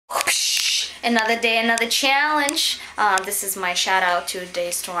Another day, another challenge. This is my shout out to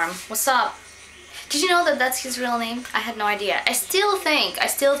Daystorm. What's up? Did you know that that's his real name? I had no idea. I still think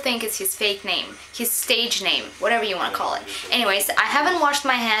it's his fake name, his stage name, whatever you want to call it. Anyways, I haven't washed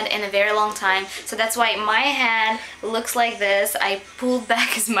my head in a very long time, so that's why my head looks like this. I pulled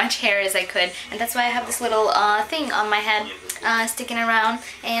back as much hair as I could, and that's why I have this little thing on my head sticking around,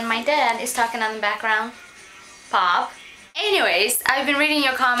 and my dad is talking on the background. Pop. Anyways, I've been reading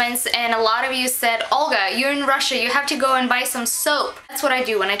your comments and a lot of you said, Olga, you're in Russia, you have to go and buy some soap. That's what I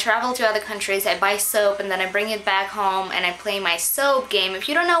do when I travel to other countries. I buy soap and then I bring it back home and I play my soap game. If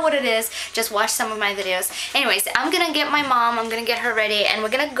you don't know what it is, just watch some of my videos. Anyways, I'm gonna get my mom, I'm gonna get her ready, and we're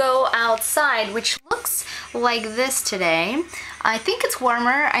gonna go outside, which looks like this today. I think it's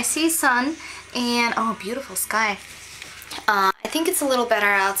warmer, I see sun, and oh, beautiful sky. I think it's a little better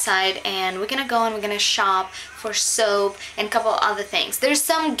outside, and we're gonna go and we're gonna shop for soap and a couple other things. There's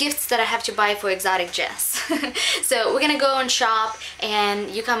some gifts that I have to buy for Exotic Jess. So we're gonna go and shop, and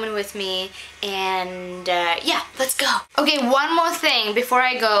you coming with me, and yeah, let's go. Okay, one more thing before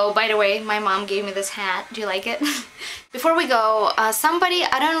I go. By the way, my mom gave me this hat. Do you like it? Before we go, somebody,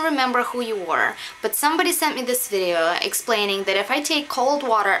 I don't remember who you were, but somebody sent me this video explaining that if I take cold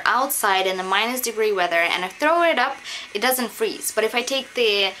water outside in the -degree weather and I throw it up, it doesn't freeze. But if I take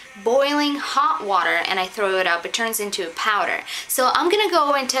the boiling hot water and I throw it up, it turns into a powder. So I'm gonna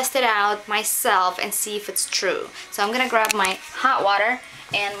go and test it out myself and see if it's true. So I'm gonna grab my hot water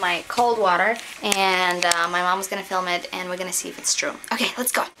and my cold water, and my mom's gonna film it, and we're gonna see if it's true. Okay,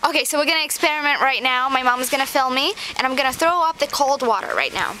 let's go. Okay, so we're gonna experiment right now. My mom is gonna film me, and I'm gonna throw up the cold water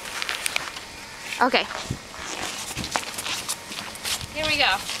right now. Okay. Here we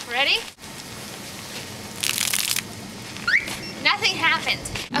go. Ready? Nothing happened.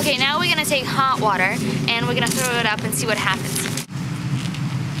 Okay, now we're gonna take hot water, and we're gonna throw it up and see what happens.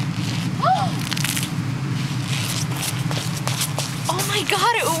 Oh my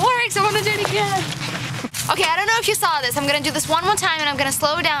god, it works! I want to do it again! Okay, I don't know if you saw this. I'm gonna do this one more time and I'm gonna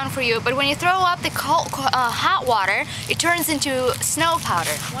slow down for you. But when you throw up the hot water, it turns into snow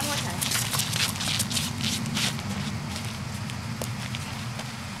powder. One more time.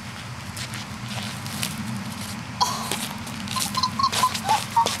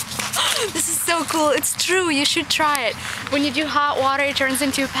 Oh. This is so cool. It's true. You should try it. When you do hot water, it turns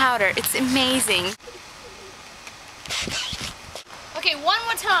into powder. It's amazing. Okay, one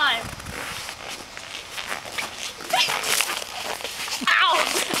more time. Ow!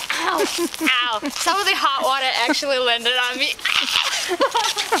 Ow! Ow! Some of the hot water actually landed on me.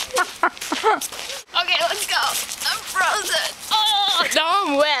 Okay, let's go. I'm frozen. Oh, now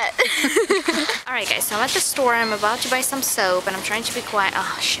I'm wet. Alright guys, so I'm at the store. I'm about to buy some soap and I'm trying to be quiet.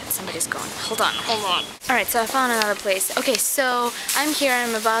 Oh shit, somebody's going. Hold on, hold on. Alright, so I found another place. Okay, so I'm here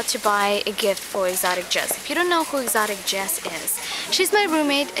and I'm about to buy a gift for Exotic Jess. If you don't know who Exotic Jess is, she's my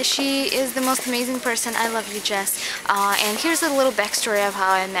roommate. She is the most amazing person. I love you, Jess. And here's a little backstory of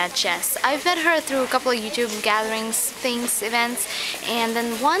how I met Jess. I've met her through a couple of YouTube gatherings, events, and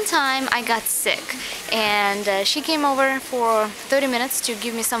then one time I got sick, and she came over for 30 minutes to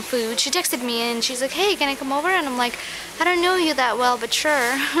give me some food. She texted me and she's like, hey, can I come over? And I'm like, I don't know you that well, but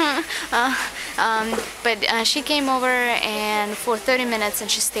sure. But she came over and for 30 minutes, and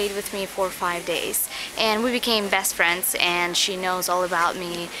she stayed with me for 5 days, and we became best friends, and she knows all about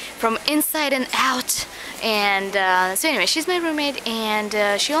me from inside and out. And so anyway, she's my roommate, and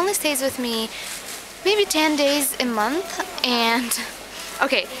she only stays with me maybe 10 days a month. And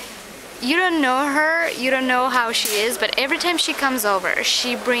okay, you don't know her, you don't know how she is, but every time she comes over,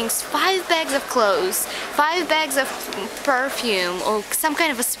 she brings 5 bags of clothes, 5 bags of perfume, or some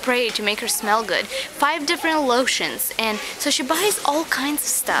kind of a spray to make her smell good, 5 different lotions, and so she buys all kinds of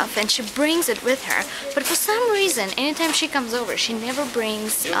stuff and she brings it with her. But for some reason, anytime she comes over, she never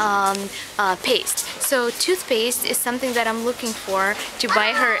brings paste. So toothpaste is something that I'm looking for to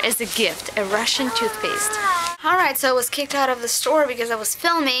buy her as a gift, a Russian toothpaste. Alright, so I was kicked out of the store because I was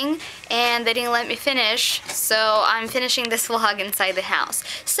filming and they didn't let me finish, so I'm finishing this vlog inside the house.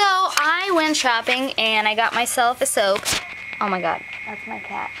 So I went shopping and I got myself a soap. Oh my god, that's my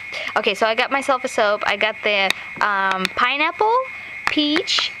cat. Okay, so I got myself a soap. I got the pineapple,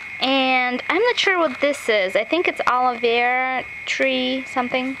 peach, and I'm not sure what this is. I think it's aloe vera tree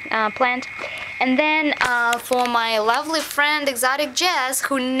something, plant. And then for my lovely friend Exotic Jess,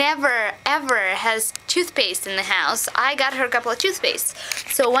 who never ever has toothpaste in the house, I got her a couple of toothpastes.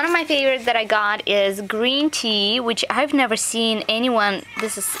 So one of my favorites that I got is green tea, which I've never seen anyone.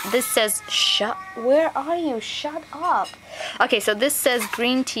 This says where are you? Shut up. Okay, so this says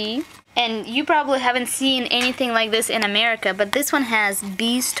green tea. And you probably haven't seen anything like this in America, but this one has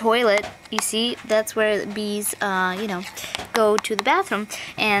bees toilet. You see, that's where bees, you know, go to the bathroom.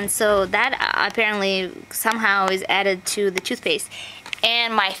 And so that apparently somehow is added to the toothpaste.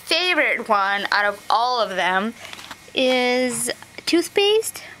 And my favorite one out of all of them is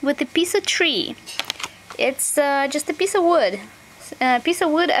toothpaste with a piece of tree. It's just a piece of wood. A piece of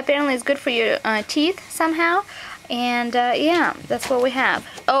wood apparently is good for your teeth somehow. And yeah, that's what we have.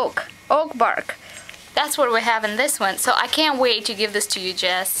 Oak bark. That's what we have in this one. So I can't wait to give this to you,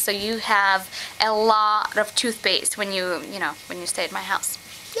 Jess. So you have a lot of toothpaste when you stay at my house.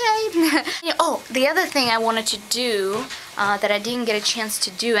 Yay! Oh, the other thing I wanted to do that I didn't get a chance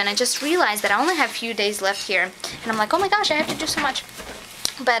to do, and I just realized that I only have a few days left here, and I'm like, oh my gosh, I have to do so much.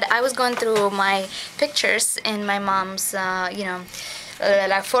 But I was going through my pictures in my mom's, you know,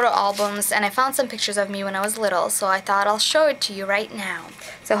 like photo albums, and I found some pictures of me when I was little, so I thought I'll show it to you right now.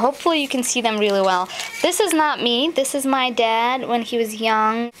 So hopefully you can see them really well. This is not me. This is my dad when he was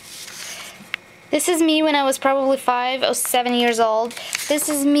young. This is me when I was probably 5 or 7 years old. This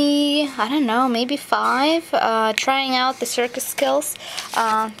is me, I don't know, maybe 5, trying out the circus skills.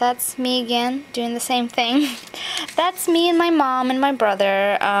 That's me again, doing the same thing. That's me and my mom and my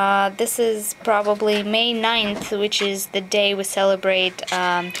brother. This is probably May 9th, which is the day we celebrate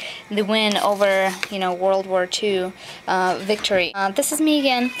the win over, you know, World War II victory. This is me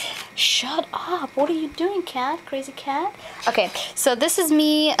again. Shut up! What are you doing, cat? Crazy cat? Okay, so this is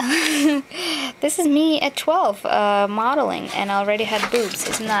me. This is me at 12, modeling, and I already had boobs.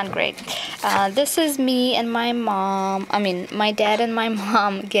 Isn't that great? This is me and my mom. I mean, my dad and my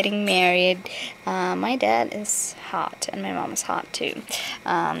mom getting married. My dad is hot, and my mom is hot too.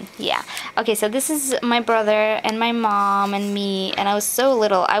 Yeah. Okay, so this is my brother and my mom and me, and I was so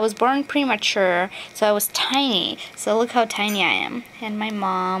little. I was born premature, so I was tiny. So look how tiny I am. And my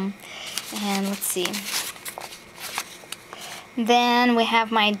mom. And let's see. Then we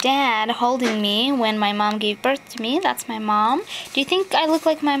have my dad holding me when my mom gave birth to me. That's my mom. Do you think I look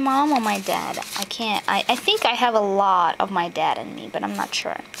like my mom or my dad? I can't. I think I have a lot of my dad in me, but I'm not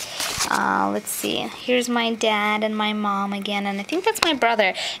sure. Let's see. Here's my dad and my mom again, and I think that's my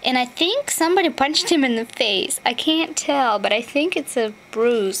brother. And I think somebody punched him in the face. I can't tell, but I think it's a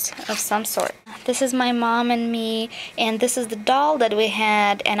bruise of some sort. This is my mom and me, and this is the doll that we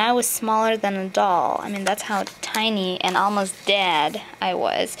had, and I was smaller than a doll. I mean, that's how tiny and almost dead I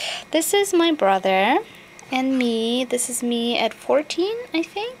was. This is my brother and me. This is me at 14, I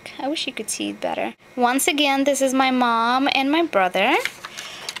think. I wish you could see it better. Once again, this is my mom and my brother.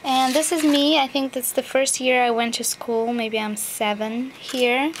 And this is me. I think that's the first year I went to school. Maybe I'm 7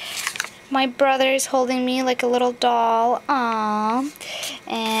 here. My brother is holding me like a little doll. Aww.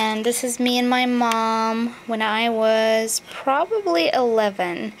 And this is me and my mom when I was probably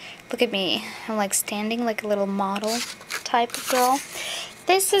 11. Look at me. I'm like standing like a little model type of girl.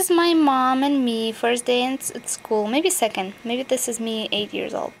 This is my mom and me first day at school. Maybe second. Maybe this is me 8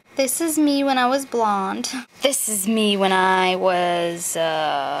 years old. This is me when I was blonde. This is me when I was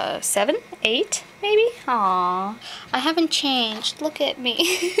 7, 8, maybe? Aww. I haven't changed. Look at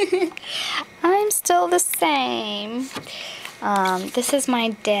me. I'm still the same. This is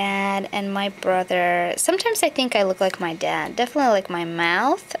my dad and my brother. Sometimes I think I look like my dad. Definitely like my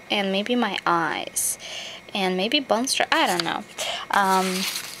mouth and maybe my eyes. And maybe bone structure. I don't know.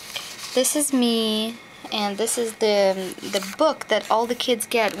 This is me. And this is the book that all the kids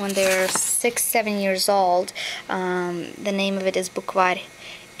get when they're 6, 7 years old. The name of it is Bukvar,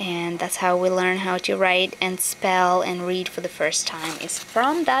 and that's how we learn how to write and spell and read for the first time. It's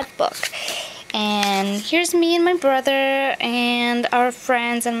from that book. And here's me and my brother and our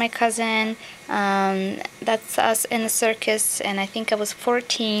friends and my cousin. That's us in the circus, and I think I was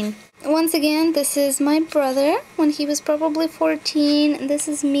 14. Once again, this is my brother when he was probably 14. This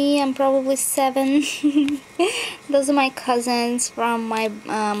is me, I'm probably 7. Those are my cousins from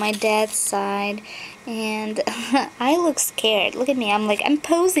my dad's side. And I look scared. Look at me. I'm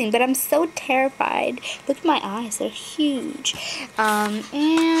posing, but I'm so terrified. Look at my eyes. They're huge.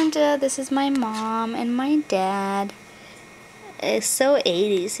 And this is my mom and my dad. It's so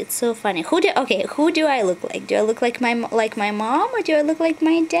 80s. It's so funny. Who do I look like? Do I look like my mom, or do I look like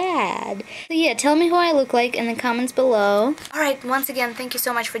my dad? So yeah, tell me who I look like in the comments below. Alright, once again, thank you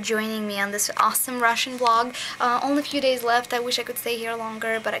so much for joining me on this awesome Russian vlog. Only a few days left. I wish I could stay here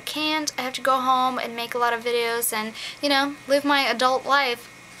longer, but I can't. I have to go home and make a lot of videos and, you know, live my adult life.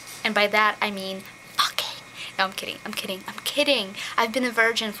 And by that, I mean fucking. No, I'm kidding. I'm kidding. I'm kidding. I've been a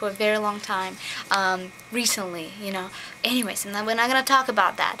virgin for a very long time. Recently, you know. Anyways, and we're not gonna talk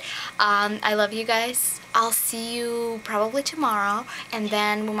about that. I love you guys. I'll see you probably tomorrow, and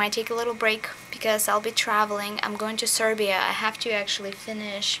then we might take a little break because I'll be traveling. I'm going to Serbia. I have to actually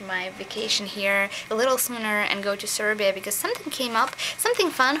finish my vacation here a little sooner and go to Serbia because something came up, something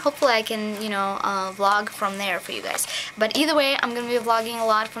fun. Hopefully I can, you know, vlog from there for you guys. But either way, I'm gonna be vlogging a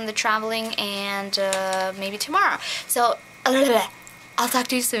lot from the traveling, and maybe tomorrow. So I'll talk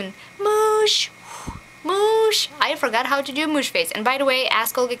to you soon. Moosh! Moosh! I forgot how to do moosh face. And by the way,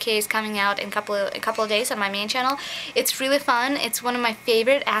 Ask OlgaKay is coming out in a couple of days on my main channel. It's really fun. It's one of my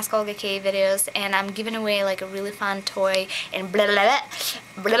favorite Ask OlgaKay videos, and I'm giving away like a really fun toy and blah blah blah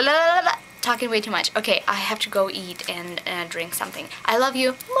blah blah blah blah. Talking way too much. Okay, I have to go eat and drink something. I love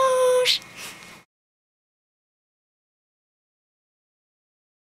you. Moosh!